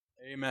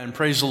Amen.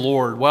 Praise the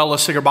Lord. Well,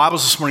 let's take our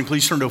Bibles this morning.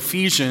 Please turn to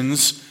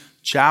Ephesians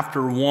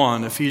chapter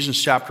 1.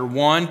 Ephesians chapter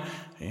 1.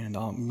 And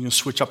I'm going to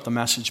switch up the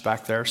message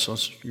back there so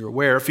you're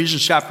aware.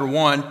 Ephesians chapter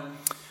 1.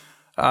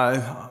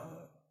 I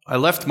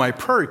left my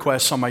prayer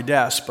requests on my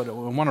desk, but I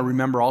want to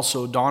remember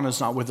also Donna's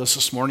not with us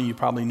this morning. You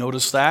probably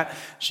noticed that.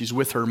 She's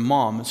with her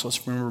mom. And so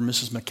let's remember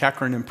Mrs.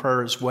 McEachran in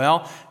prayer as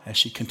well as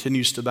she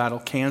continues to battle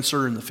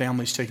cancer and the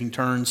family's taking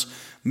turns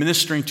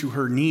ministering to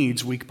her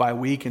needs week by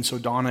week. And so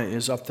Donna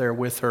is up there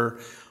with her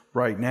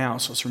right now.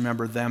 So let's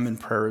remember them in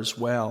prayer as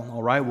well.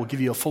 All right, we'll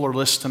give you a fuller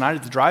list tonight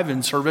at the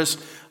drive-in service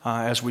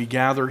as we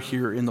gather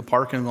here in the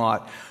parking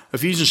lot.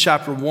 Ephesians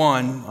chapter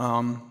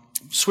 1,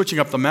 switching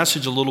up the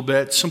message a little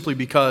bit simply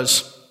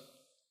because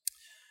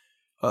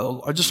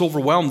I just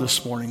overwhelmed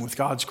this morning with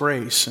God's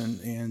grace,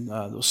 and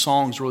those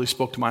songs really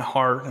spoke to my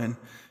heart and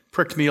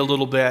pricked me a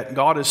little bit.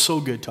 God is so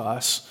good to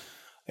us,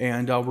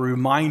 and we're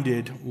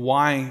reminded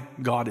why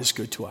God is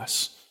good to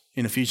us.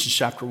 In Ephesians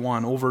chapter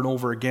 1, over and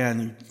over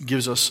again, he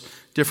gives us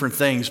different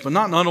things. But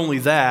not only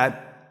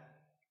that,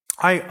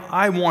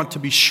 I want to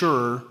be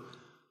sure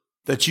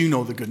that you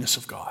know the goodness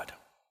of God.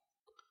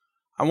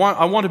 I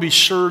want to be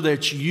sure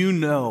that you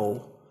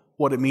know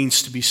what it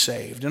means to be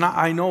saved. And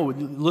I know,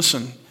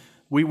 listen,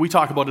 we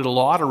talk about it a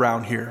lot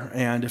around here.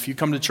 And if you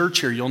come to church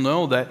here, you'll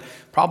know that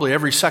probably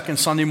every second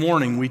Sunday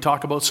morning we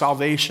talk about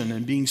salvation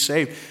and being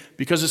saved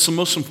because it's the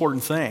most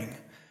important thing.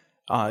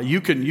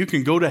 You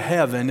can go to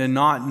heaven and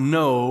not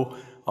know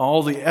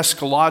all the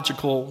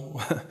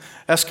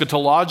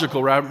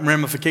eschatological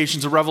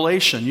ramifications of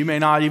Revelation. You may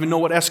not even know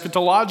what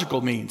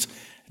eschatological means.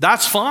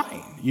 That's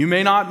fine. You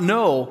may not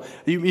know.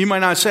 You might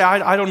not say,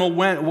 I don't know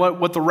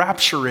what the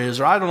rapture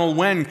is, or I don't know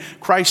when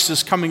Christ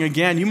is coming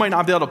again. You might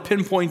not be able to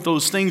pinpoint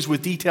those things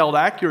with detailed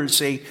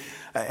accuracy,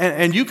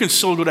 and you can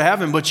still go to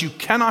heaven, but you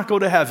cannot go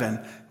to heaven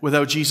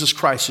without Jesus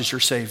Christ as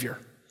your Savior.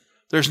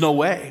 There's no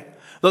way.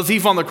 The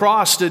thief on the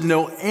cross didn't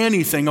know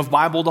anything of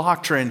Bible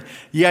doctrine,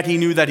 yet he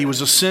knew that he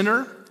was a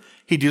sinner.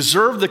 He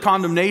deserved the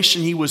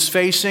condemnation he was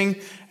facing.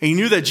 And he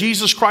knew that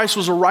Jesus Christ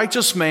was a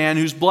righteous man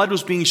whose blood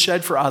was being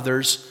shed for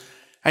others.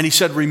 And he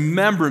said,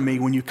 remember me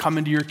when you come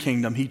into your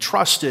kingdom. He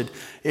trusted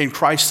in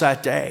Christ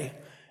that day.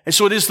 And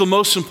so it is the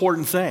most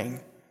important thing.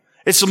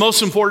 It's the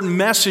most important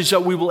message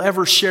that we will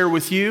ever share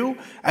with you,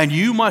 and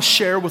you must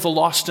share with a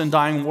lost and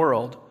dying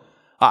world.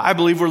 I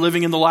believe we're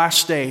living in the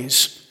last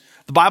days.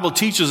 The Bible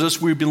teaches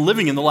us we've been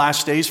living in the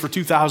last days for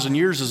 2,000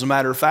 years, as a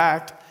matter of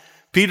fact.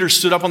 Peter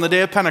stood up on the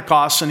day of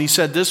Pentecost and he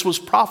said this was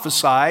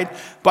prophesied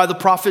by the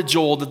prophet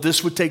Joel that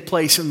this would take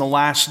place in the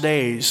last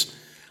days.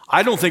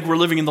 I don't think we're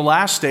living in the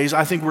last days.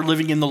 I think we're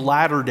living in the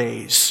latter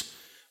days,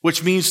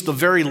 which means the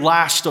very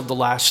last of the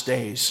last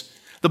days.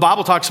 The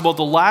Bible talks about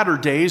the latter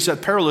days,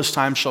 that perilous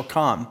times shall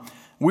come.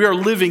 We are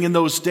living in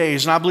those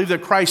days, and I believe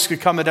that Christ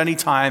could come at any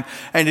time,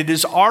 and it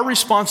is our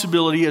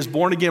responsibility as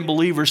born-again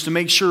believers to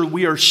make sure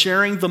we are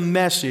sharing the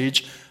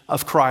message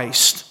of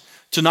Christ.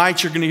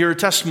 Tonight, you're going to hear a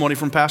testimony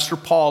from Pastor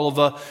Paul of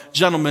a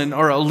gentleman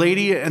or a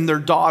lady and their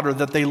daughter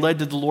that they led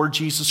to the Lord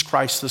Jesus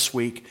Christ this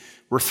week.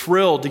 We're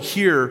thrilled to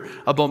hear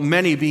about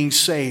many being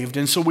saved,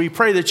 and so we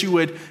pray that you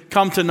would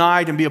come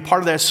tonight and be a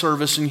part of that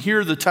service and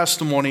hear the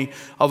testimony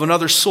of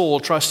another soul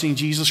trusting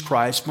Jesus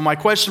Christ. But my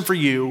question for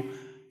you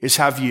is,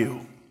 have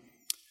you?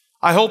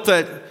 I hope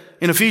that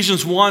in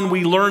Ephesians 1,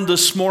 we learned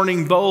this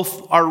morning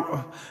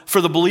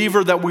for the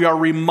believer that we are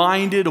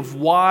reminded of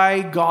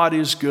why God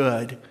is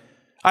good.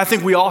 I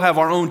think we all have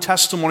our own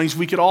testimonies.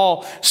 We could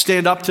all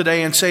stand up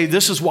today and say,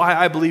 this is why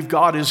I believe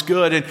God is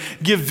good, and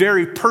give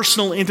very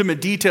personal,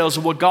 intimate details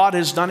of what God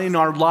has done in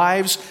our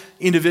lives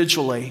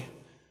individually.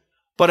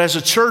 But as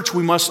a church,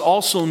 we must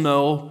also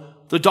know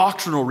the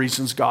doctrinal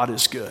reasons God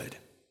is good.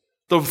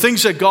 The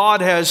things that God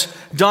has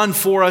done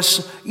for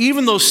us,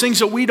 even those things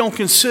that we don't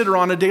consider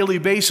on a daily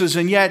basis.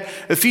 And yet,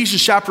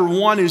 Ephesians chapter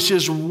 1 is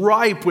just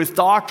ripe with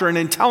doctrine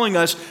and telling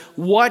us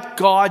what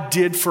God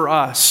did for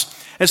us.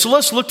 And so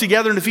let's look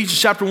together in Ephesians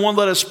chapter 1.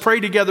 Let us pray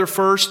together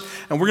first.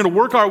 And we're going to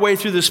work our way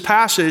through this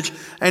passage.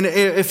 And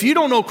if you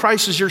don't know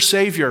Christ as your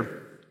Savior,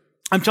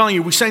 I'm telling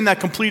you, we sang that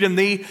complete in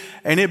thee,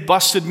 and it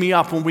busted me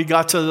up when we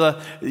got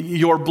to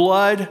your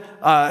blood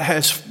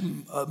has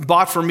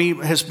bought for me,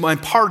 has my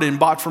pardon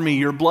bought for me.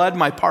 Your blood,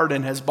 my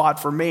pardon has bought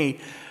for me.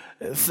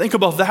 Think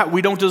about that.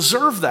 We don't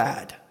deserve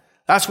that.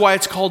 That's why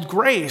it's called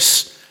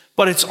grace,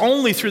 but it's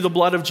only through the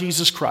blood of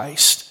Jesus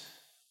Christ.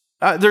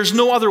 There's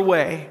no other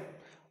way.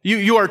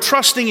 You are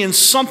trusting in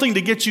something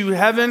to get you to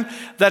heaven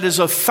that is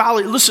a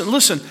folly.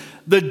 Listen,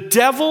 the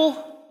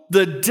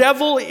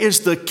devil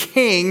is the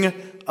king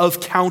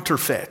of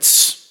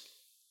counterfeits.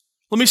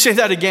 Let me say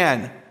that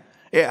again.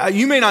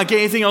 You may not get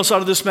anything else out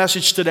of this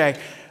message today,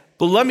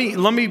 but let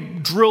me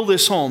drill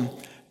this home.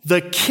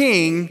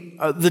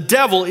 The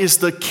devil is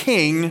the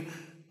king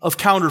of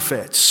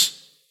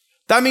counterfeits.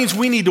 That means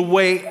we need to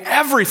weigh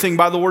everything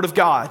by the word of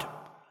God.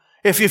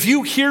 If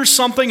you hear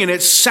something and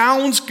it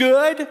sounds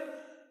good,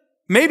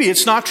 maybe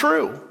it's not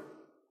true.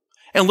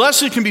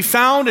 Unless it can be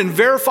found and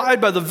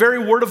verified by the very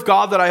word of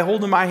God that I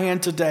hold in my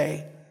hand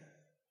today.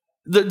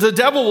 The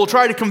devil will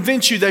try to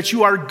convince you that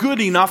you are good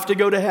enough to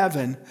go to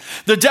heaven.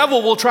 The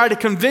devil will try to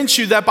convince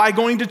you that by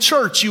going to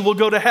church you will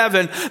go to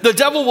heaven. The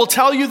devil will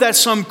tell you that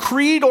some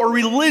creed or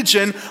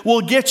religion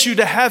will get you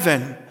to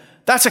heaven.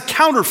 That's a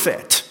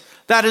counterfeit.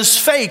 That is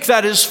fake.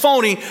 That is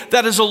phony.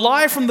 That is a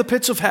lie from the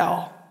pits of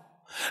hell.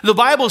 The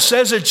Bible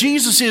says that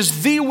Jesus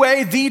is the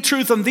way, the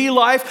truth, and the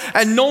life,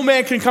 and no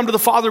man can come to the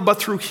Father but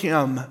through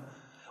him.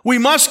 We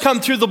must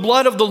come through the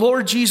blood of the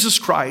Lord Jesus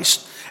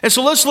Christ. And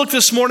so let's look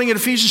this morning at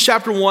Ephesians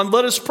chapter 1.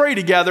 Let us pray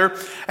together,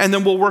 and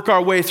then we'll work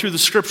our way through the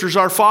scriptures.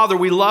 Our Father,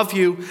 we love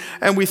you,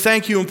 and we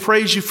thank you and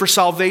praise you for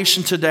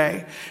salvation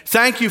today.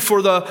 Thank you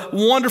for the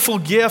wonderful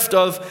gift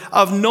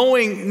of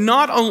knowing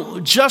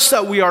not just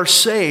that we are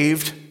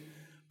saved,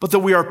 but that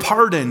we are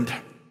pardoned.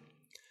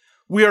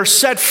 We are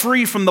set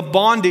free from the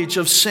bondage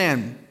of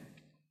sin.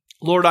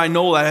 Lord, I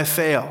know that I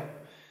fail.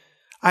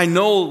 I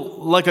know,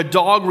 like a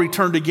dog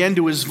returned again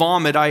to his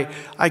vomit,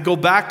 I go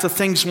back to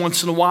things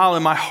once in a while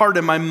in my heart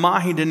and my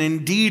mind and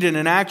in deed and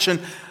in action,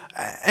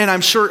 and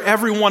I'm sure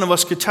every one of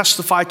us could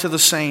testify to the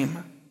same.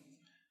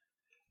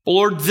 But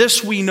Lord,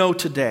 this we know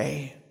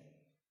today,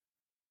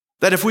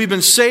 that if we've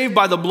been saved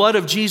by the blood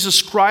of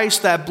Jesus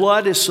Christ, that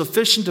blood is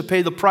sufficient to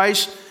pay the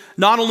price,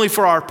 not only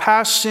for our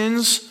past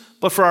sins,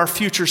 but for our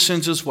future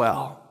sins as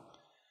well.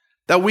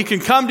 That we can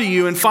come to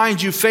you and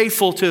find you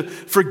faithful to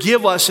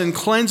forgive us and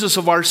cleanse us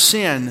of our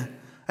sin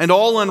and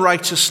all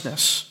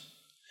unrighteousness.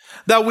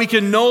 That we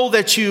can know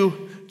that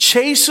you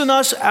chasten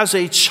us as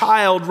a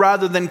child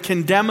rather than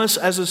condemn us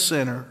as a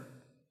sinner.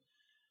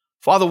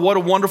 Father, what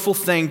a wonderful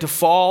thing to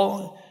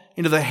fall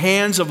into the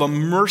hands of a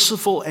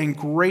merciful and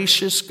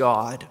gracious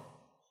God.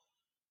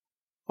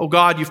 Oh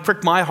God, you've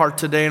pricked my heart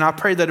today, and I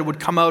pray that it would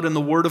come out in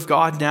the Word of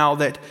God now,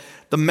 that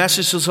the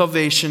message of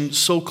salvation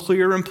so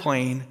clear and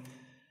plain.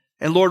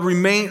 And Lord,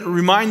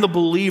 remind the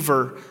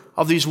believer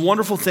of these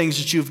wonderful things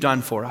that you've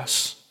done for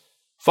us.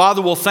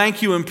 Father, we'll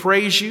thank you and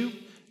praise you.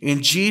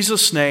 In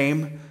Jesus'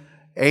 name,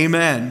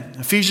 amen.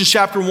 Ephesians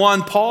chapter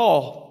 1,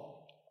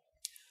 Paul,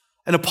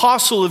 an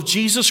apostle of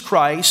Jesus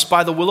Christ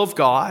by the will of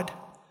God,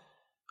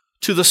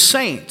 to the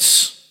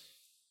saints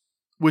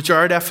which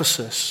are at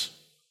Ephesus.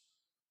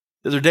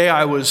 The other day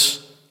I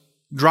was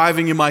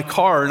driving in my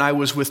car and I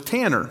was with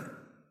Tanner.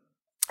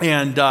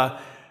 And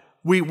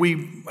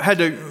we had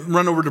to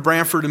run over to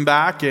Brantford and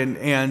back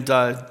and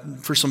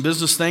for some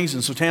business things.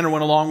 And so Tanner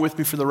went along with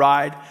me for the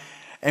ride.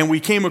 And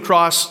we came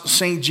across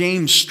St.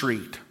 James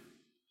Street.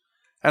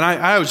 And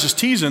I was just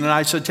teasing. And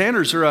I said,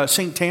 Tanner, is there a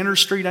St. Tanner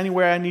Street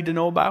anywhere I need to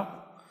know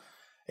about?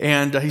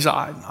 And he said,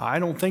 I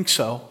don't think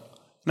so.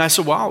 And I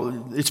said,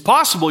 well, it's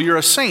possible you're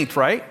a saint,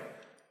 right?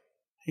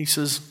 He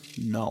says,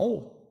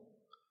 no.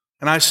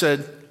 And I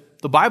said,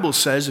 the Bible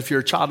says if you're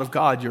a child of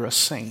God, you're a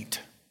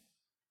saint.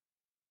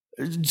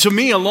 To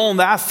me alone,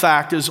 that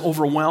fact is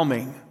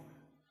overwhelming.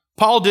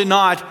 Paul did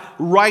not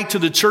write to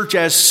the church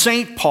as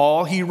Saint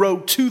Paul. He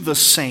wrote to the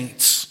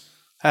saints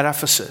at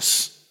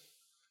Ephesus.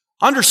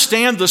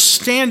 Understand the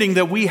standing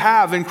that we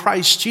have in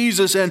Christ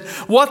Jesus and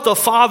what the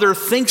Father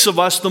thinks of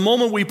us the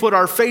moment we put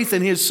our faith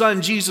in His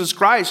Son, Jesus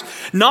Christ.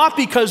 Not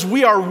because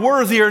we are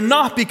worthy or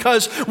not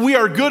because we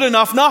are good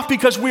enough, not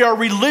because we are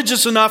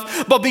religious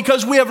enough, but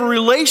because we have a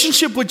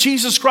relationship with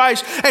Jesus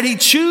Christ and He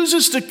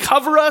chooses to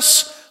cover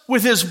us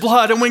with His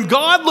blood. And when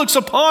God looks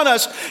upon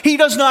us, He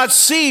does not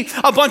see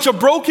a bunch of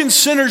broken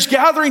sinners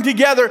gathering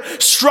together,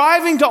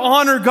 striving to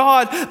honor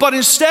God, but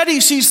instead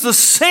He sees the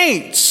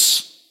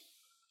saints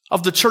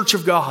of the church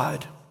of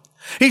God.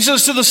 He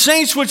says, to the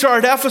saints which are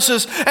at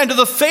Ephesus and to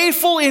the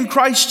faithful in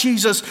Christ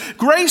Jesus,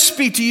 grace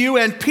be to you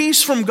and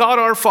peace from God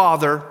our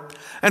Father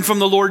and from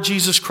the Lord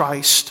Jesus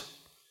Christ.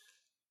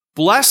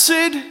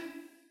 Blessed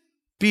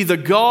be the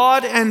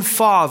God and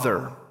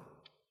Father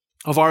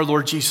of our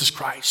Lord Jesus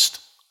Christ.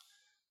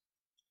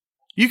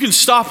 You can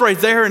stop right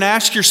there and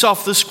ask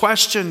yourself this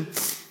question.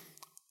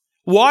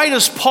 Why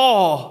does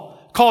Paul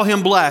call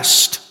him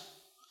blessed?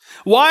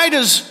 Why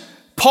does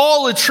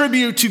Paul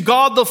attribute to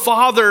God the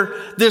Father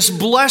this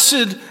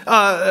blessed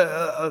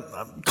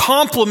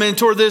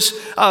compliment or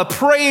this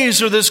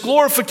praise or this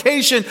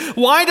glorification?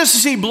 Why does he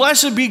say,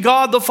 blessed be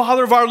God the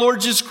Father of our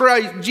Lord Jesus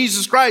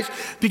Christ?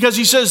 Because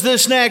he says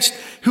this next,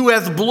 who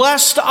hath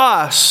blessed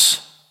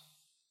us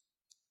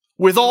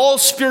with all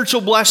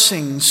spiritual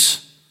blessings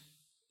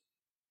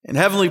in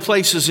heavenly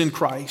places in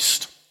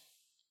Christ.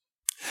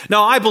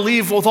 Now, I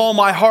believe with all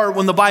my heart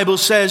when the Bible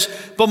says,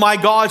 but my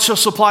God shall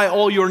supply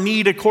all your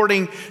need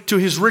according to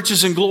His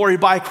riches and glory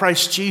by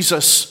Christ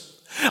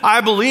Jesus. I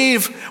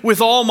believe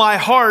with all my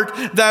heart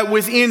that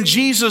within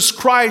Jesus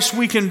Christ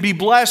we can be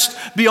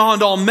blessed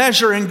beyond all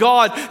measure, and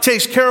God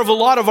takes care of a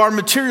lot of our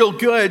material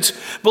goods.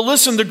 But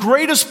listen, the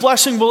greatest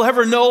blessing we'll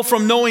ever know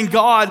from knowing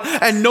God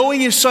and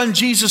knowing His Son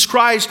Jesus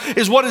Christ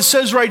is what it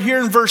says right here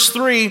in verse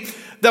 3,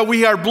 that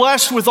we are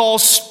blessed with all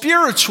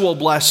spiritual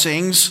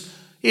blessings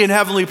in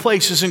heavenly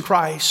places in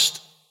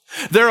Christ.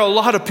 There are a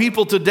lot of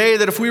people today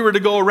that if we were to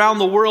go around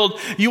the world,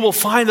 you will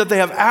find that they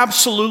have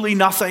absolutely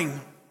nothing.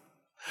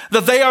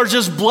 That they are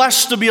just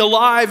blessed to be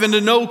alive and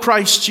to know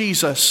Christ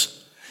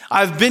Jesus.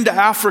 I've been to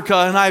Africa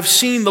and I've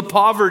seen the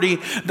poverty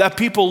that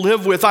people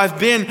live with. I've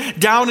been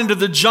down into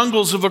the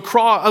jungles of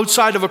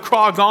outside of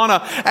Accra,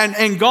 Ghana,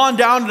 and gone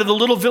down to the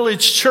little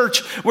village church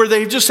where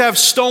they just have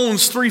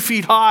stones 3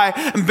 feet high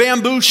and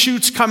bamboo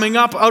shoots coming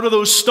up out of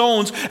those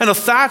stones and a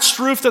thatched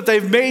roof that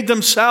they've made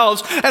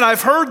themselves. And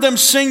I've heard them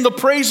sing the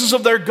praises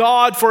of their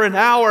God for an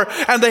hour,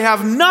 and they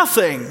have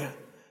nothing.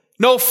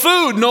 No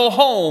food, no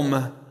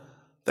home.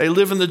 They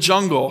live in the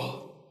jungle.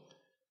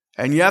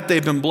 And yet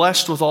they've been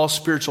blessed with all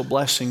spiritual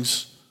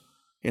blessings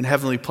in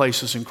heavenly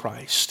places in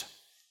Christ.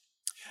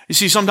 You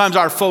see, sometimes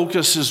our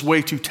focus is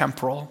way too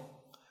temporal.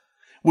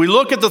 We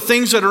look at the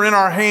things that are in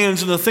our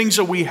hands and the things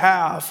that we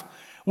have.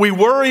 We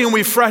worry and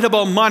we fret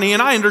about money,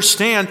 and I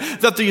understand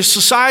that the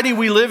society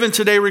we live in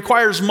today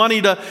requires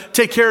money to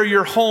take care of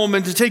your home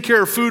and to take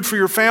care of food for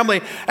your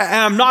family, and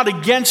I'm not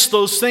against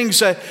those things.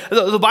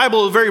 The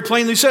Bible very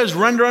plainly says,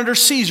 render unto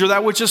Caesar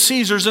that which is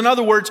Caesar's. In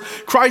other words,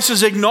 Christ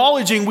is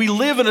acknowledging we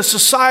live in a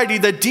society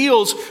that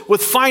deals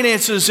with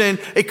finances and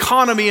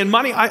economy and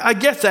money. I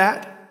get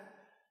that.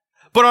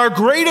 But our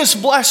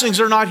greatest blessings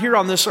are not here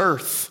on this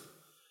earth.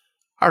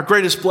 Our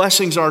greatest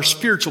blessings are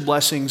spiritual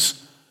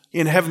blessings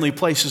in heavenly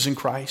places in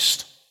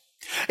Christ.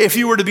 If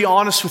you were to be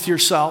honest with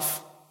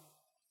yourself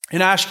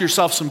and ask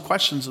yourself some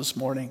questions this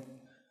morning,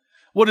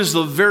 what is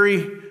the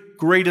very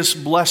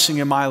greatest blessing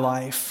in my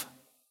life?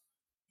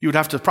 You would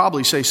have to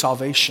probably say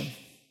salvation.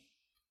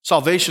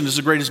 Salvation is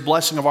the greatest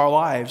blessing of our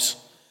lives.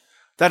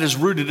 That is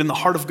rooted in the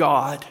heart of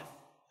God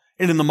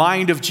and in the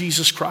mind of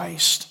Jesus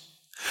Christ.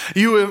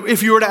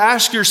 If you were to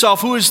ask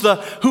yourself, who is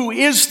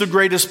the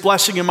greatest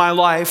blessing in my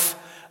life?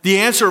 The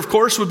answer, of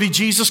course, would be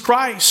Jesus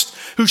Christ,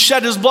 who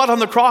shed his blood on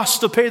the cross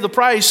to pay the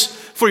price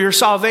for your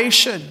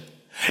salvation.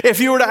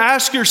 If you were to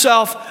ask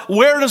yourself,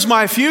 where does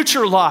my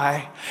future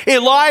lie?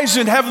 It lies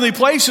in heavenly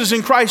places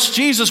in Christ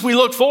Jesus. We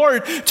look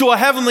forward to a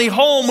heavenly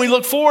home. We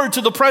look forward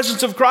to the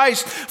presence of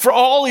Christ for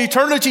all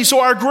eternity. So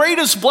our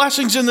greatest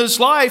blessings in this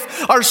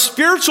life are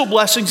spiritual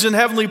blessings in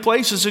heavenly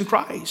places in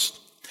Christ.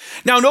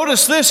 Now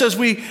notice this as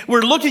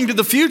we're looking to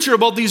the future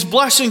about these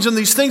blessings and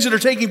these things that are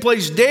taking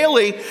place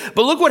daily.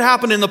 But look what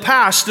happened in the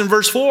past in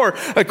verse 4.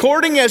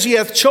 According as he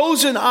hath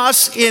chosen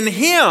us in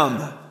him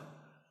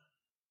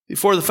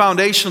before the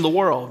foundation of the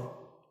world.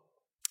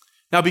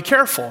 Now be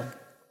careful.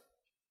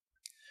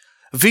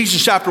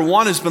 Ephesians chapter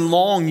 1 has been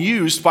long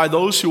used by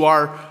those who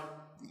are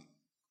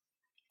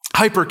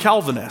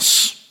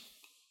hyper-Calvinists.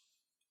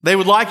 They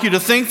would like you to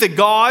think that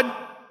God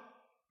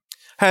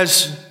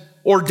has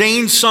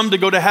ordained some to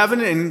go to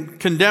heaven and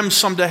condemned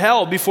some to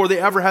hell before they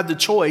ever had the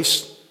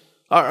choice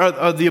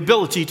or the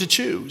ability to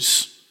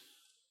choose.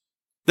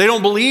 They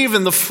don't believe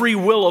in the free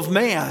will of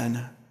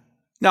man.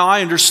 Now,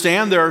 I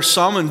understand there are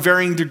some in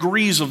varying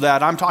degrees of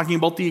that. I'm talking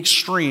about the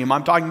extreme.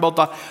 I'm talking about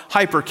the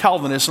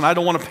hyper-Calvinists, and I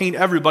don't want to paint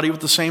everybody with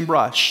the same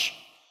brush.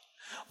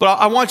 But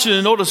I want you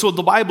to notice what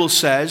the Bible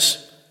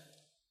says.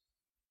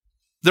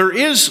 There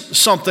is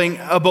something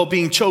about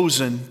being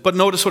chosen, but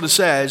notice what it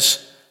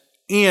says,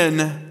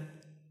 in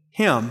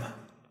him.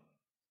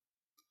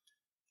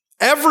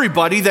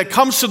 Everybody that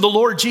comes to the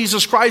Lord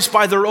Jesus Christ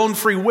by their own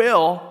free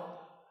will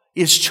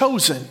is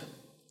chosen.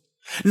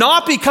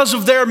 Not because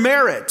of their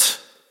merit,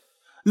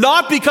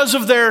 not because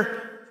of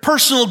their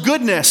personal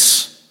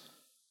goodness,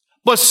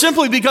 but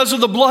simply because of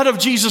the blood of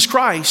Jesus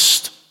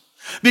Christ.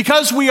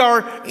 Because we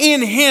are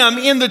in him,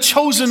 in the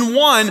chosen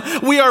one,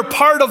 we are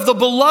part of the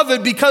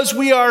beloved because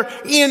we are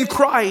in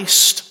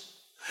Christ.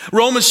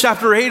 Romans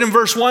chapter 8 and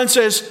verse 1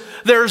 says,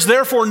 there is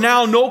therefore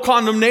now no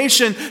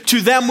condemnation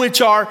to them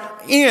which are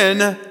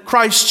in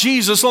Christ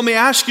Jesus. Let me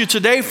ask you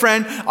today,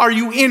 friend, are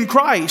you in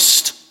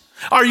Christ?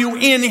 Are you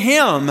in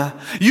him?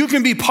 You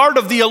can be part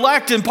of the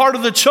elect and part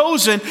of the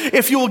chosen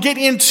if you will get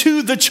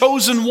into the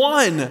chosen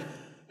one,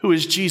 who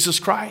is Jesus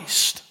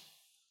Christ.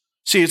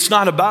 See, it's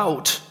not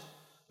about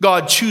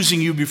God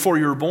choosing you before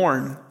you were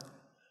born.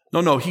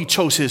 No, he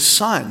chose his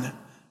son,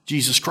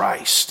 Jesus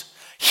Christ.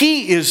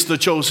 He is the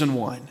chosen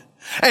one.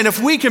 And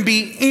if we can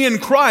be in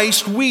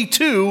Christ, we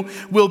too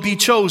will be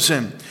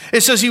chosen.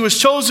 It says he was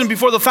chosen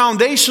before the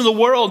foundation of the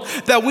world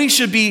that we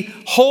should be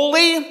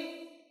holy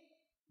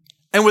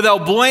and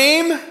without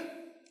blame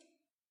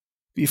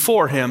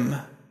before him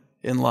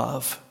in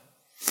love.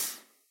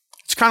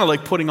 It's kind of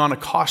like putting on a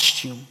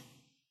costume.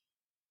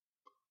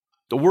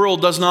 The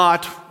world does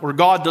not, or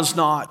God does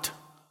not,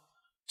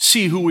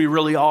 see who we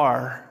really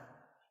are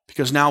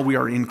because now we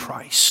are in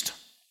Christ.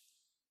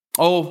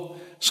 Oh,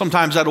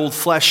 sometimes that old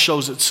flesh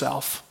shows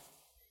itself.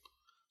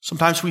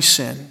 Sometimes we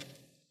sin.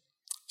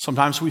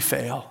 Sometimes we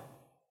fail.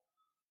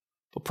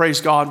 But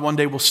praise God, one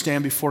day we'll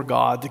stand before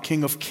God, the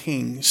King of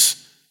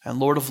Kings and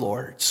Lord of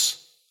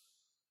Lords,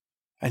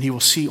 and he will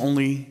see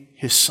only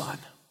his Son.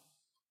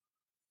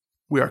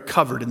 We are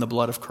covered in the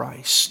blood of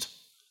Christ.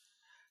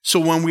 So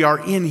when we are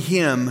in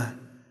him,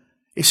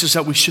 it says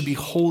that we should be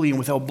holy and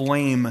without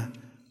blame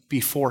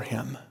before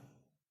him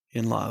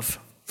in love.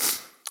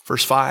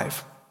 Verse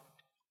 5.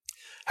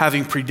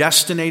 Having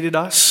predestinated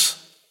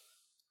us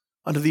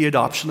unto the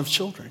adoption of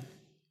children.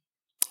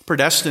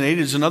 Predestinated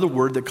is another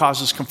word that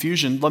causes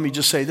confusion. Let me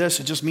just say this.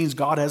 It just means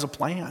God has a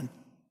plan.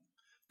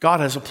 God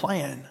has a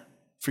plan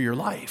for your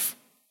life.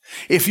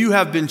 If you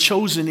have been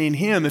chosen in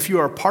Him, if you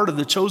are part of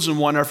the chosen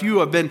one, or if you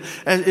have been,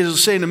 as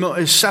is saying,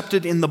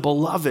 accepted in the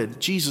beloved,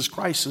 Jesus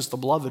Christ is the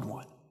beloved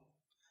one.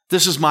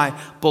 This is my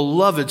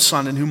beloved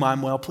Son in whom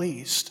I'm well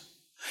pleased.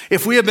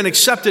 If we have been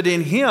accepted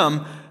in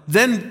Him,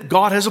 then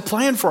God has a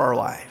plan for our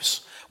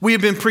lives. We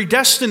have been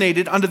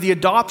predestinated under the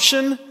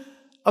adoption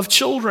of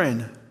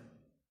children.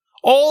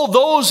 All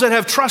those that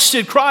have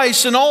trusted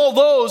Christ and all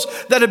those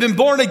that have been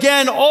born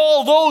again,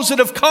 all those that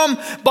have come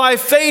by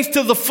faith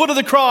to the foot of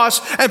the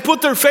cross and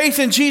put their faith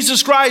in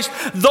Jesus Christ,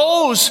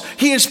 those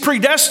He has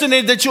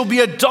predestinated that you'll be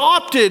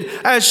adopted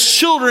as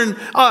children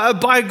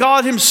by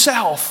God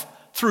Himself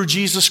through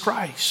Jesus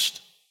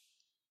Christ.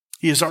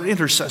 He is our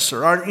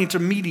intercessor, our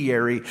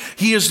intermediary.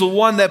 He is the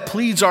one that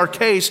pleads our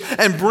case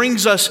and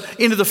brings us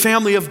into the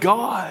family of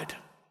God.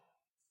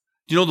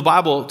 You know, the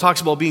Bible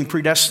talks about being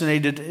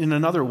predestinated in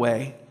another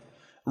way.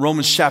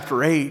 Romans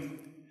chapter 8,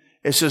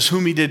 it says,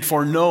 whom He did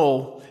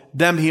foreknow,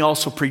 them He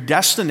also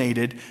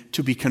predestinated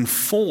to be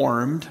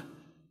conformed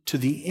to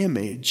the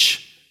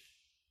image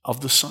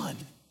of the Son.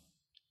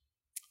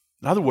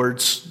 In other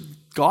words,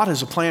 God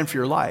has a plan for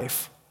your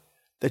life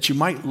that you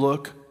might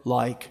look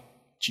like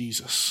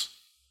Jesus.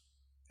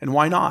 And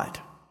why not?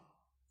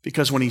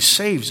 Because when He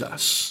saves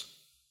us,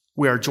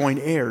 we are joint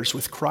heirs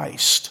with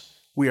Christ.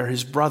 We are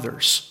His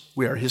brothers.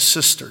 We are His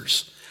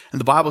sisters. And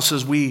the Bible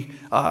says He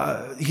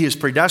has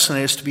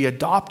predestinated us to be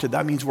adopted.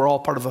 That means we're all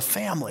part of a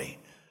family.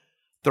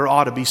 There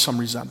ought to be some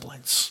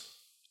resemblance.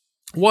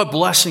 What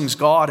blessings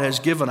God has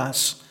given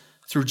us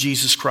through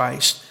Jesus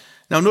Christ.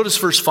 Now notice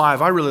verse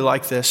 5. I really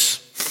like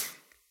this.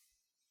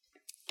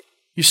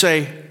 You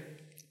say,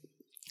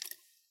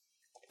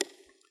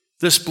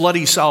 this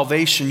bloody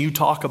salvation you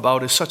talk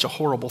about is such a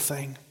horrible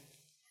thing.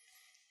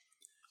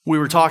 We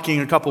were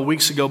talking a couple of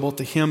weeks ago about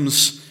the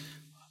hymns,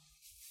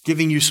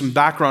 giving you some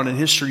background and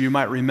history you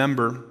might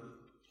remember.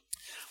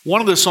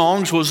 One of the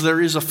songs was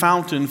There Is a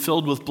Fountain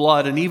Filled with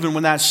Blood, and even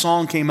when that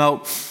song came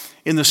out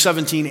in the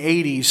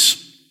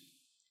 1780s,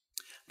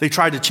 they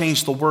tried to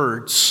change the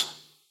words.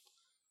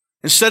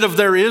 Instead of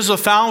there is a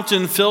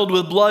fountain filled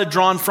with blood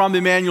drawn from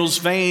Emmanuel's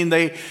vein,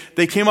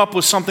 they came up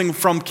with something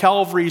from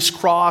Calvary's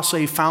cross,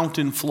 a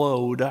fountain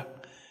flowed.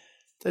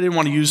 They didn't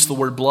want to use the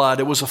word blood.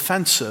 It was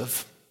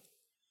offensive.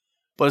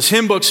 But as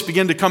hymn books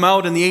began to come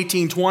out in the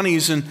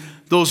 1820s and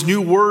those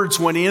new words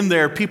went in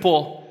there,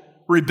 people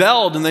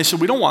rebelled and they said,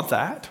 we don't want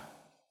that.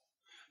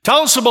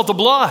 Tell us about the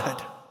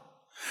blood.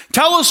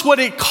 Tell us what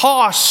it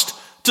cost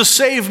to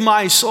save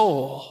my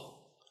soul.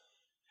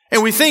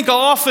 And we think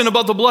often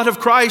about the blood of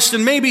Christ,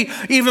 and maybe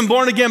even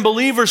born-again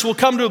believers will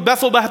come to a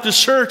Bethel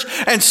Baptist Church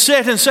and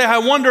sit and say, I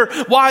wonder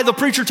why the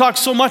preacher talks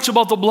so much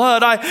about the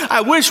blood.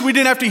 I wish we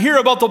didn't have to hear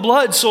about the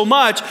blood so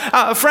much.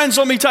 Friends,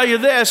 let me tell you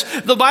this.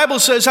 The Bible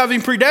says,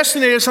 having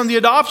predestinated us on the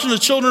adoption of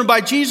children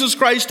by Jesus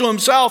Christ to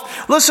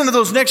Himself. Listen to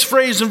those next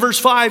phrase in verse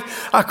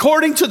 5.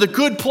 According to the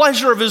good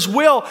pleasure of His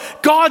will,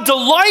 God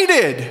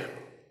delighted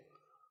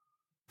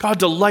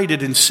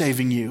in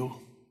saving you,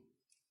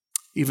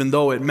 even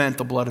though it meant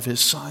the blood of His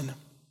Son.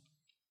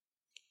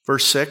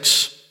 Verse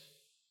 6,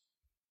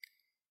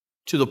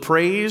 to the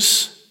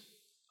praise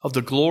of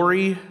the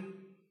glory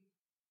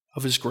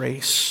of His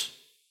grace,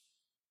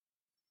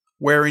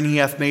 wherein He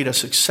hath made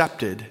us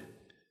accepted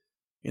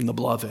in the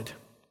beloved.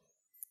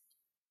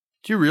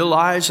 Do you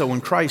realize that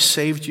when Christ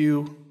saved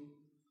you,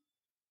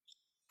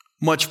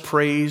 much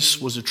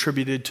praise was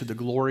attributed to the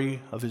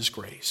glory of His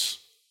grace?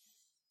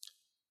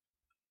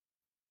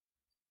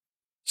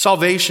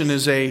 Salvation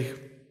is a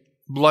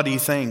bloody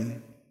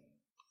thing.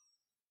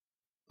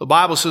 The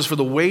Bible says, for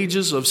the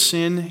wages of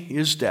sin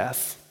is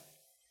death.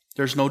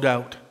 There's no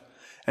doubt.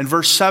 And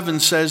verse 7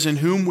 says, in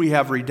whom we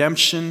have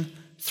redemption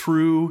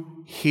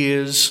through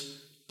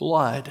His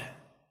blood,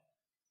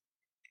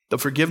 the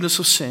forgiveness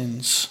of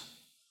sins,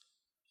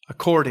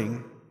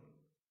 according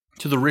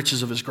to the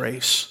riches of His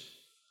grace,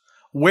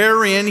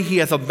 wherein He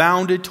hath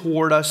abounded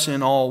toward us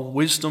in all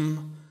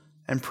wisdom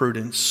and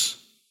prudence,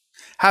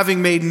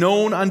 having made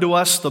known unto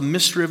us the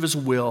mystery of His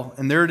will.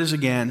 And there it is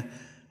again,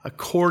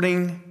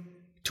 according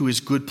to His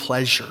good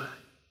pleasure,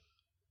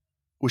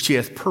 which He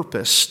hath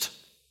purposed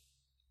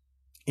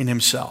in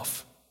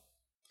Himself,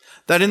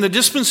 that in the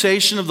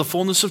dispensation of the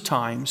fullness of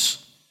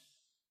times,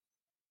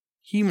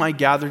 He might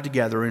gather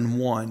together in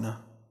one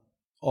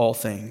all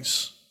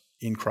things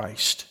in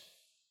Christ,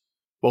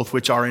 both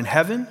which are in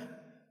heaven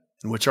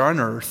and which are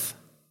on earth,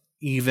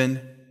 even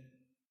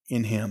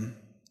in Him,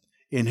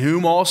 in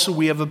whom also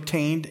we have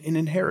obtained an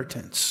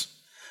inheritance,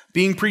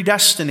 being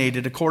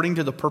predestinated according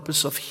to the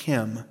purpose of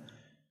Him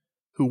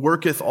who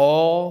worketh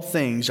all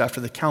things after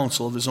the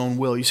counsel of His own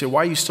will. You say,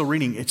 why are you still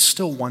reading? It's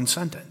still one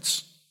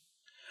sentence.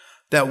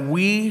 That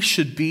we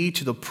should be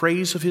to the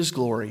praise of His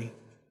glory,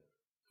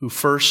 who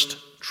first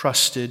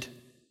trusted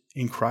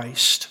in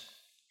Christ.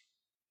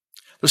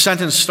 The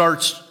sentence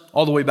starts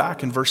all the way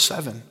back in verse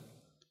 7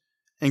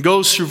 and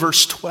goes through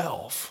verse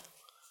 12.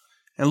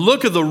 And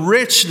look at the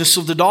richness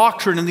of the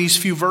doctrine in these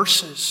few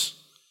verses.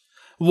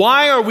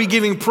 Why are we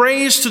giving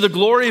praise to the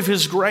glory of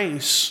His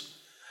grace?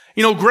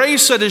 You know,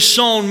 grace that is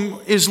shown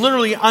is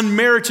literally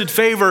unmerited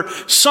favor,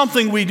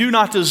 something we do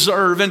not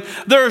deserve. And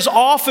there's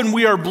often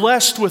we are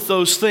blessed with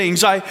those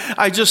things.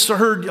 I just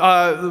heard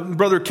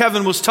Brother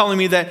Kevin was telling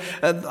me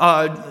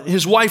that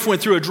his wife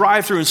went through a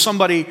drive-thru and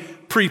somebody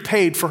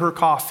prepaid for her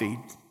coffee.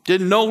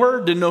 Didn't know her,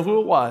 didn't know who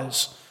it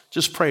was,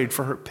 just paid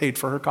for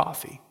her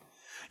coffee.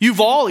 You've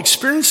all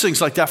experienced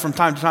things like that from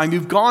time to time.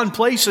 You've gone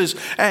places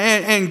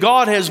and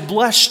God has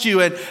blessed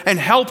you and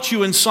helped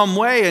you in some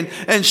way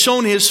and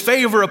shown His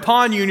favor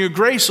upon you and your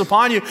grace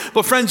upon you.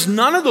 But friends,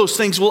 none of those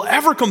things will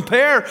ever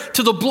compare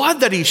to the blood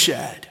that He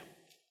shed,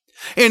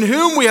 in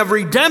whom we have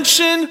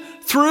redemption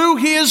through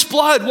His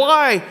blood.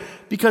 Why?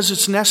 Because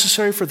it's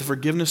necessary for the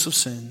forgiveness of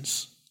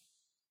sins.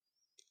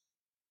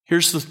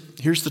 Here's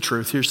the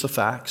truth. Here's the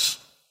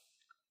facts.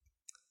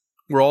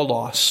 We're all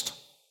lost.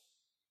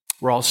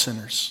 We're all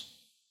sinners.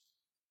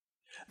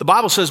 The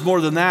Bible says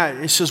more than that.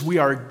 It says we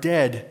are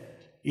dead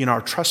in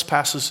our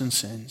trespasses and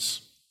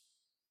sins.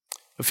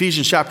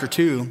 Ephesians chapter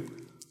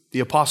 2, the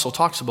apostle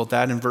talks about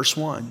that in verse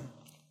 1.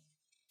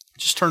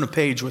 Just turn a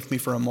page with me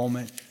for a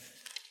moment.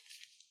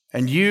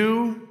 And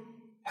you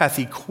hath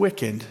He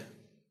quickened,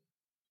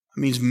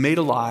 that means made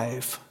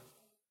alive,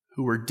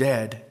 who were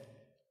dead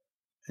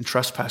in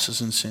trespasses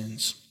and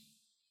sins.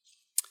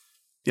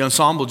 The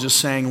ensemble just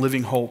sang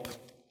Living Hope.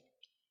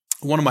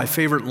 One of my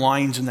favorite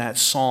lines in that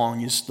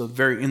song is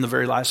in the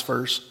very last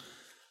verse.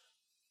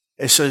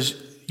 It says,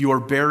 your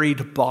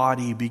buried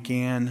body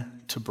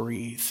began to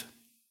breathe.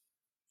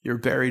 Your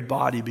buried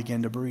body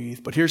began to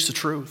breathe. But here's the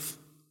truth.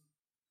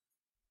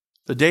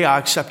 The day I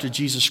accepted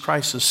Jesus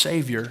Christ as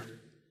Savior,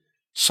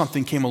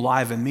 something came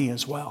alive in me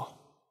as well.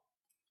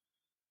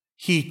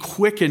 He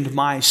quickened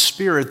my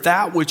spirit,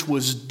 that which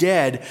was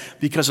dead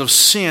because of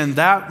sin,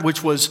 that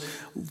which was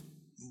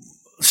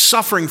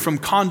suffering from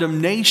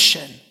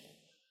condemnation.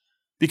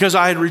 Because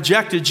I had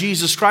rejected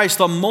Jesus Christ,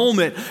 the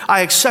moment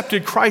I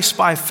accepted Christ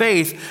by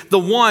faith, the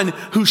one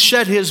who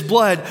shed His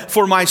blood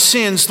for my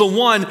sins, the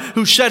one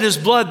who shed His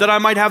blood that I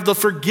might have the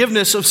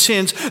forgiveness of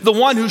sins, the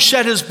one who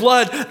shed His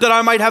blood that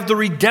I might have the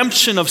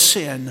redemption of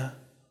sin.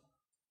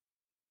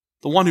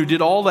 The one who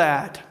did all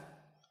that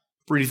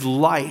breathed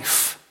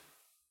life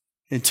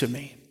into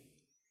me.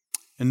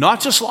 And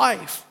not just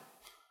life,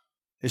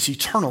 it's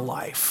eternal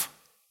life.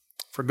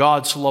 For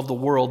God so loved the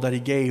world that He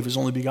gave His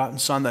only begotten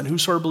Son, that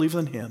whosoever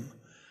believeth in Him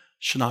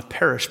should not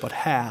perish, but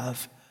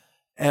have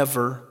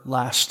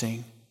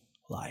everlasting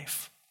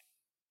life.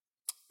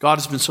 God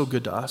has been so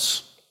good to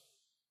us.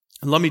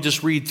 And let me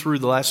just read through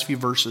the last few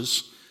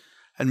verses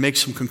and make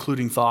some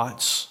concluding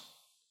thoughts.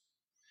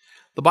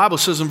 The Bible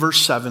says in verse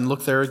 7,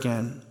 look there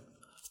again,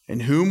 in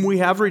whom we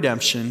have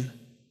redemption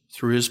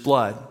through His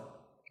blood.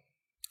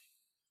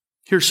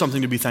 Here's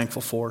something to be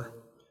thankful for: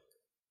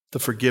 the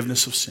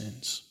forgiveness of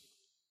sins.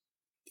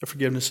 The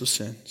forgiveness of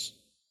sins.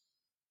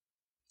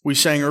 We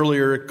sang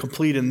earlier,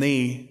 complete in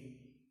Thee,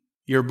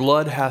 your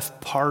blood hath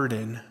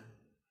pardon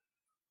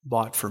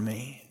bought for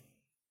me.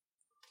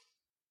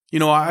 You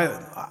know,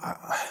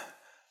 I'll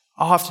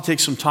have to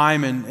take some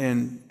time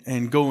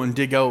and go and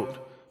dig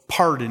out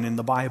pardon in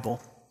the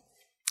Bible.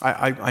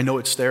 I know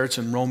it's there. It's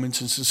in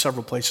Romans. It's in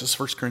several places,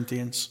 1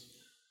 Corinthians,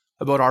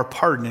 about our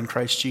pardon in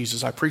Christ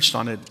Jesus. I preached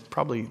on it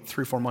probably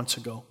 3-4 months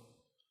ago.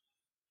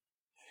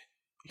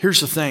 Here's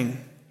the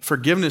thing.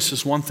 Forgiveness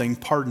is one thing.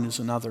 Pardon is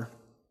another.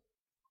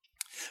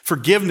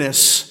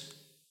 Forgiveness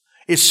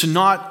is to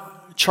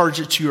not charge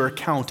it to your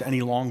account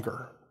any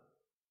longer.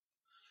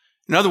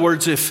 In other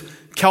words,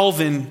 if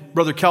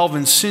Brother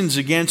Calvin sins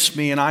against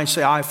me and I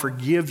say, I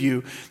forgive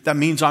you, that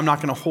means I'm not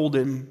going to hold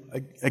him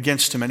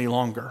against him any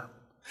longer.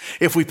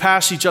 If we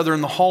pass each other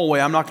in the hallway,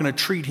 I'm not going to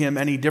treat him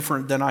any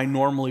different than I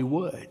normally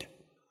would.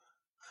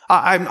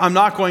 I'm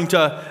not going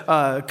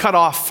to cut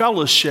off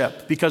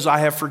fellowship because I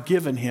have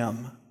forgiven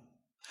him.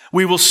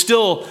 We will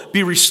still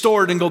be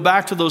restored and go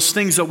back to those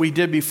things that we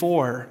did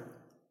before.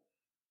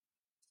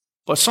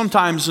 But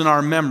sometimes in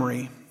our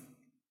memory,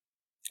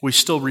 we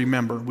still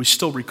remember, we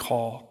still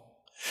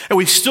recall. And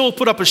we still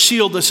put up a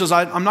shield that says,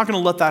 I'm not going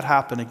to let that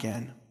happen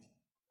again.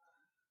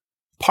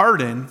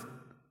 Pardon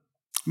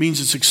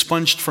means it's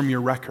expunged from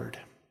your record.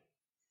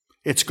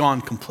 It's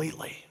gone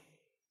completely.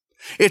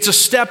 It's a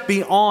step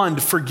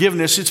beyond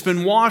forgiveness. It's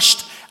been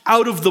washed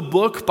out of the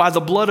book by the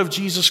blood of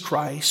Jesus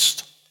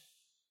Christ.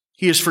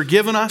 He has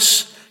forgiven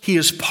us. He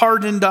has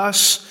pardoned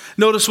us.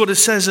 Notice what it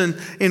says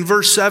in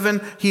verse 7.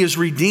 He has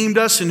redeemed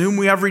us, in whom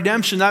we have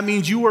redemption. That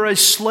means you were a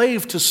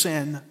slave to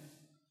sin.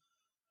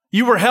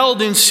 You were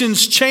held in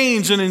sin's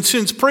chains and in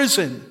sin's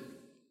prison.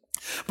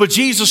 But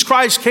Jesus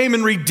Christ came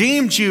and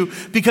redeemed you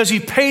because He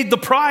paid the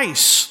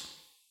price.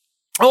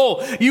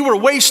 Oh, you were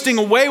wasting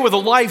away with a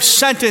life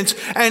sentence,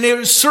 and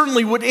it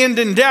certainly would end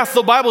in death.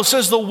 The Bible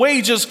says the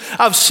wages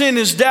of sin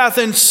is death,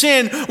 and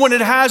sin, when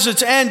it has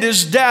its end,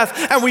 is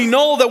death. And we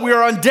know that we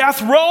are on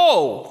death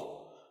row.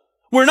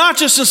 We're not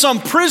just in some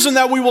prison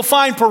that we will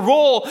find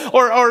parole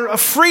or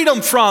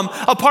freedom from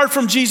apart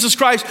from Jesus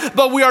Christ,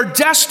 but we are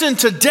destined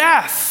to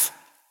death.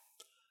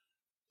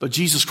 But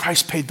Jesus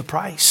Christ paid the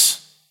price.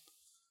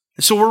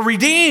 So we're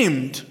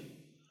redeemed.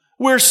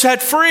 We're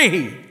set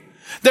free.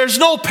 There's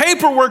no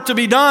paperwork to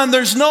be done.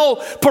 There's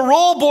no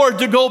parole board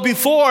to go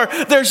before.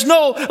 There's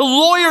no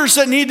lawyers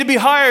that need to be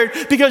hired,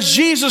 because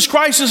Jesus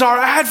Christ is our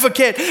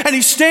advocate, and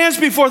he stands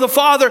before the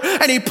Father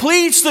and he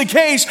pleads the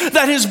case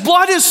that his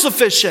blood is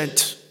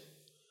sufficient,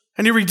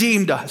 and he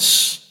redeemed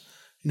us.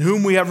 In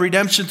whom we have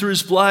redemption through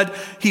his blood.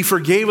 He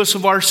forgave us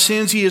of our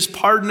sins. He has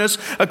pardoned us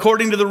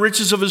according to the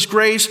riches of his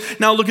grace.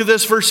 Now look at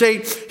this, verse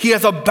 8. He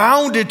hath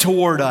abounded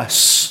toward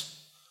us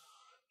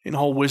in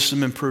all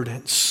wisdom and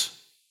prudence.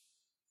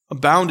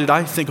 Abounded,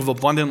 I think of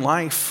abundant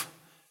life.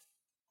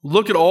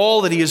 Look at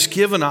all that he has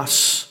given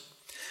us.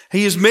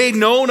 He has made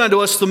known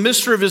unto us the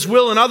mystery of his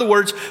will. In other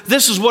words,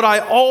 this is what I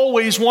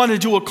always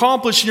wanted to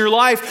accomplish in your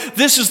life.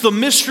 This is the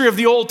mystery of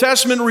the Old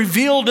Testament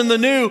revealed in the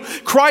New.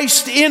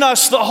 Christ in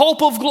us, the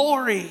hope of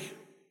glory.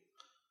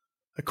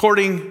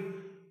 According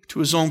to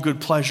his own good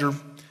pleasure.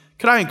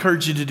 Could I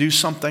encourage you to do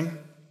something?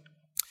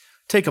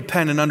 Take a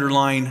pen and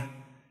underline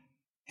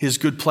his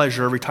good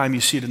pleasure every time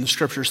you see it in the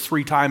scriptures.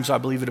 3 times, I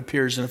believe it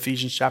appears in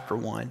Ephesians chapter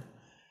 1.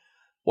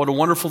 What a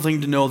wonderful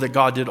thing to know that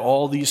God did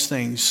all these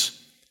things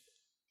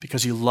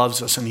because he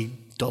loves us and he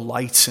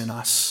delights in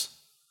us.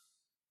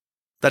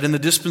 That in the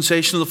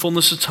dispensation of the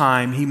fullness of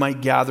time, he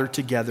might gather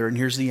together. And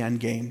here's the end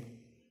game.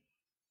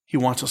 He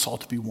wants us all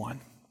to be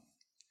one.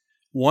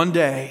 One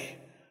day,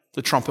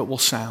 the trumpet will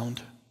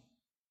sound.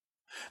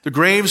 The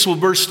graves will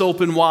burst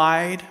open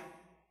wide,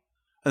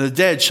 and the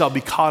dead shall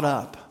be caught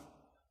up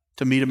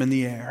to meet him in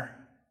the air.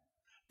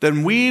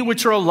 Then we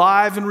which are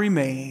alive and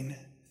remain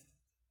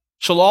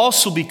shall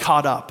also be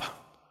caught up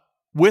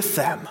with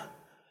them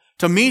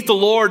to meet the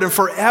Lord, and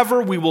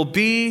forever we will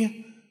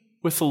be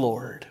with the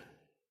Lord.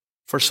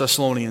 1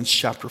 Thessalonians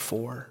chapter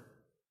 4.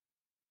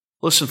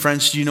 Listen,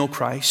 friends, do you know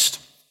Christ?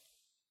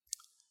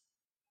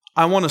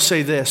 I want to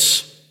say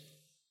this.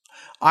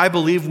 I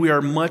believe we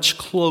are much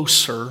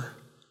closer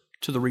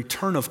to the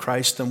return of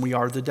Christ than we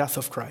are the death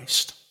of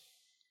Christ.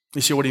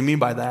 You see, what do you mean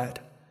by that?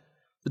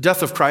 The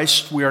death of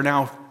Christ, we are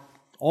now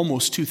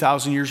almost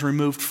 2,000 years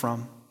removed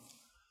from.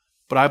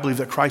 But I believe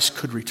that Christ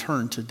could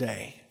return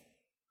today.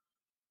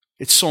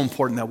 It's so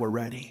important that we're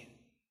ready.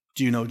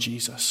 Do you know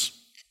Jesus?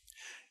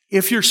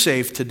 If you're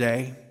saved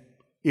today,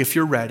 if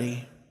you're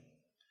ready,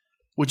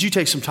 would you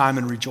take some time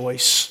and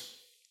rejoice?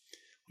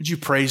 Would you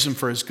praise him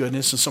for his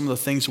goodness and some of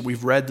the things that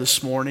we've read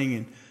this morning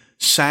and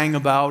sang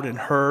about and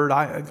heard?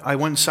 I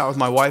went and sat with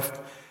my wife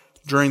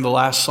during the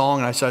last song,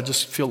 and I said, I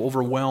just feel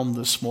overwhelmed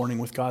this morning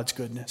with God's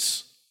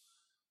goodness.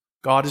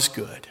 God is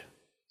good.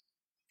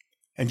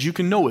 And you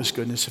can know his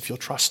goodness if you'll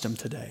trust him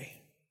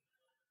today.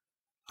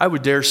 I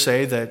would dare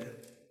say that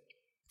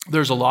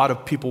there's a lot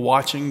of people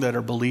watching that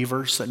are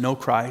believers, that know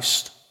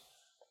Christ,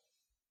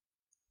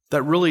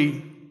 that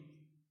really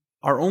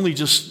are only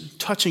just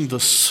touching the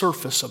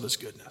surface of his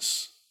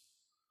goodness.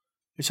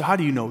 You say, how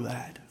do you know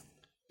that?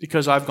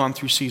 Because I've gone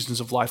through seasons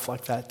of life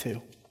like that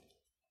too.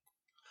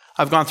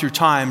 I've gone through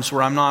times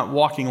where I'm not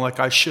walking like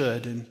I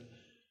should, and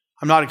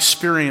I'm not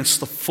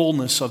experienced the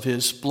fullness of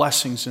his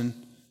blessings and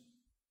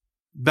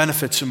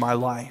benefits in my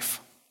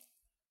life.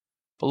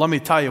 But let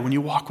me tell you, when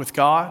you walk with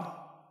God,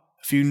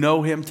 if you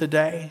know him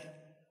today,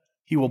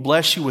 he will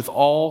bless you with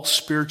all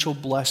spiritual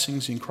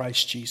blessings in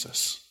Christ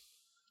Jesus.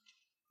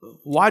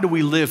 Why do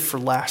we live for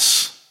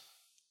less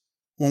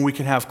when we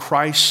can have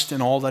Christ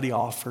and all that he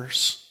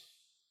offers?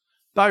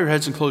 Bow your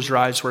heads and close your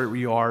eyes wherever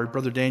you are.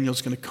 Brother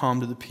Daniel's going to come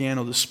to the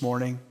piano this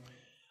morning.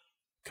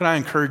 Can I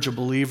encourage the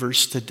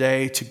believers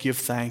today to give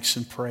thanks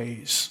and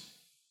praise?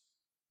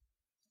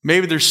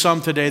 Maybe there's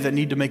some today that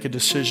need to make a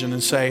decision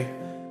and say,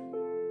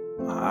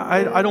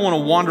 I don't want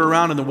to wander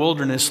around in the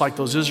wilderness like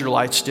those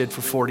Israelites did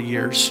for 40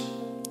 years.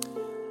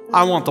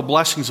 I want the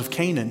blessings of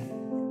Canaan.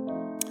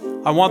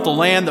 I want the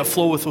land that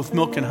floweth with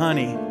milk and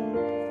honey.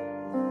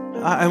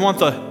 I want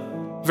the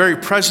very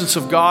presence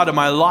of God in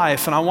my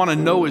life, and I want to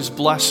know his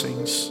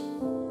blessings.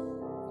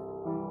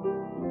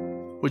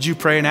 Would you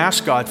pray and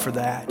ask God for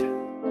that?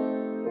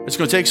 It's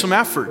going to take some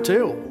effort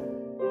too.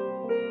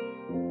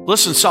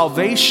 Listen,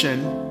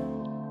 salvation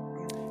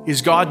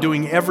is God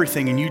doing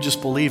everything and you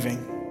just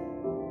believing.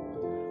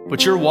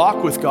 But your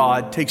walk with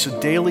God takes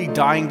a daily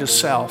dying to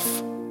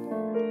self.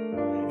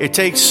 It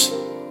takes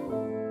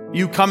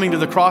you coming to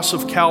the cross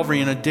of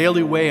Calvary in a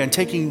daily way and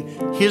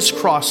taking his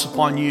cross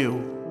upon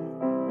you.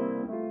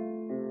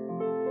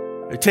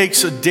 It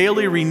takes a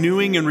daily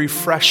renewing and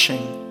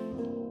refreshing.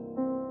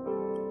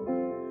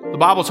 The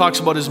Bible talks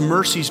about his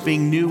mercies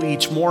being new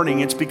each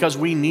morning. It's because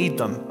we need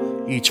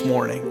them each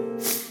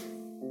morning.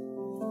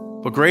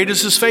 But great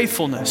is his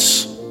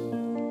faithfulness.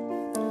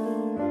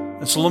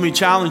 And so let me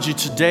challenge you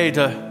today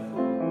to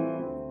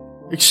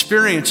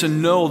experience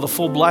and know the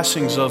full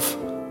blessings of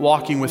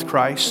walking with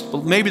Christ.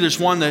 But maybe there's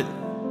one that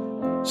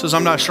says,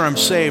 I'm not sure I'm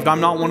saved. I'm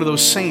not one of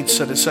those saints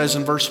that it says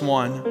in verse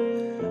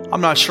 1.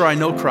 I'm not sure I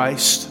know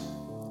Christ.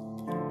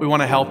 We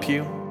want to help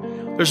you.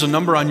 There's a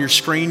number on your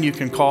screen you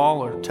can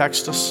call or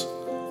text us.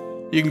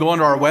 You can go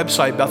onto our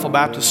website,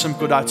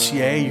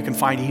 bethelbaptistsimcoe.ca. You can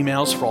find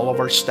emails for all of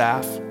our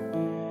staff.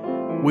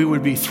 We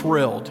would be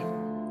thrilled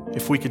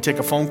If we could take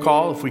a phone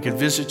call, if we could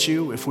visit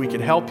you, if we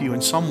could help you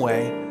in some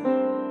way,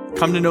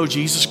 come to know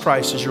Jesus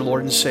Christ as your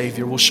Lord and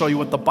Savior. We'll show you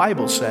what the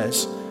Bible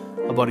says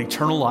about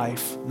eternal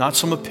life. Not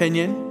some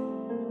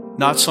opinion,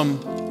 not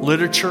some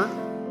literature,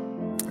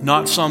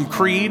 not some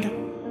creed,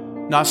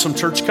 not some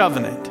church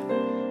covenant.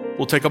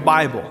 We'll take a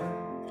Bible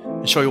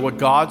and show you what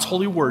God's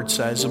holy word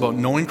says about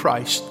knowing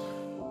Christ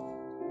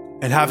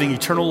and having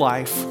eternal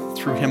life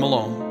through Him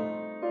alone.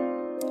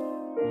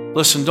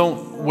 Listen,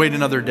 don't wait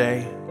another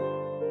day.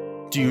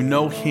 Do you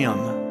know Him?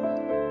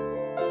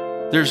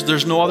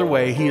 There's no other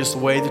way. He is the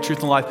way, the truth,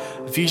 and the life.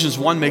 Ephesians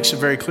 1 makes it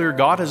very clear.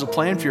 God has a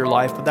plan for your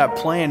life, but that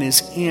plan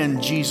is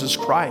in Jesus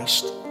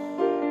Christ.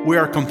 We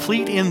are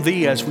complete in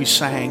Thee, as we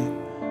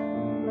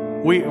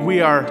sang.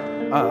 We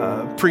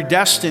are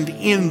predestined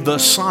in the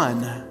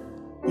Son,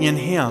 in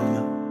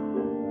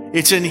Him.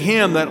 It's in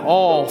Him that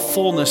all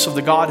fullness of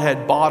the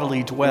Godhead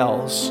bodily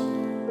dwells.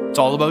 It's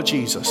all about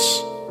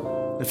Jesus.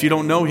 If you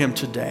don't know Him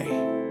today,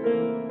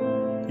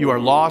 you are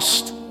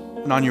lost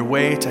and on your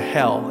way to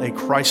hell, a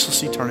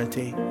Christless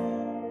eternity.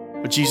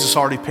 But Jesus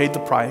already paid the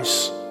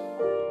price.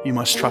 You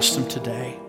must trust Him today.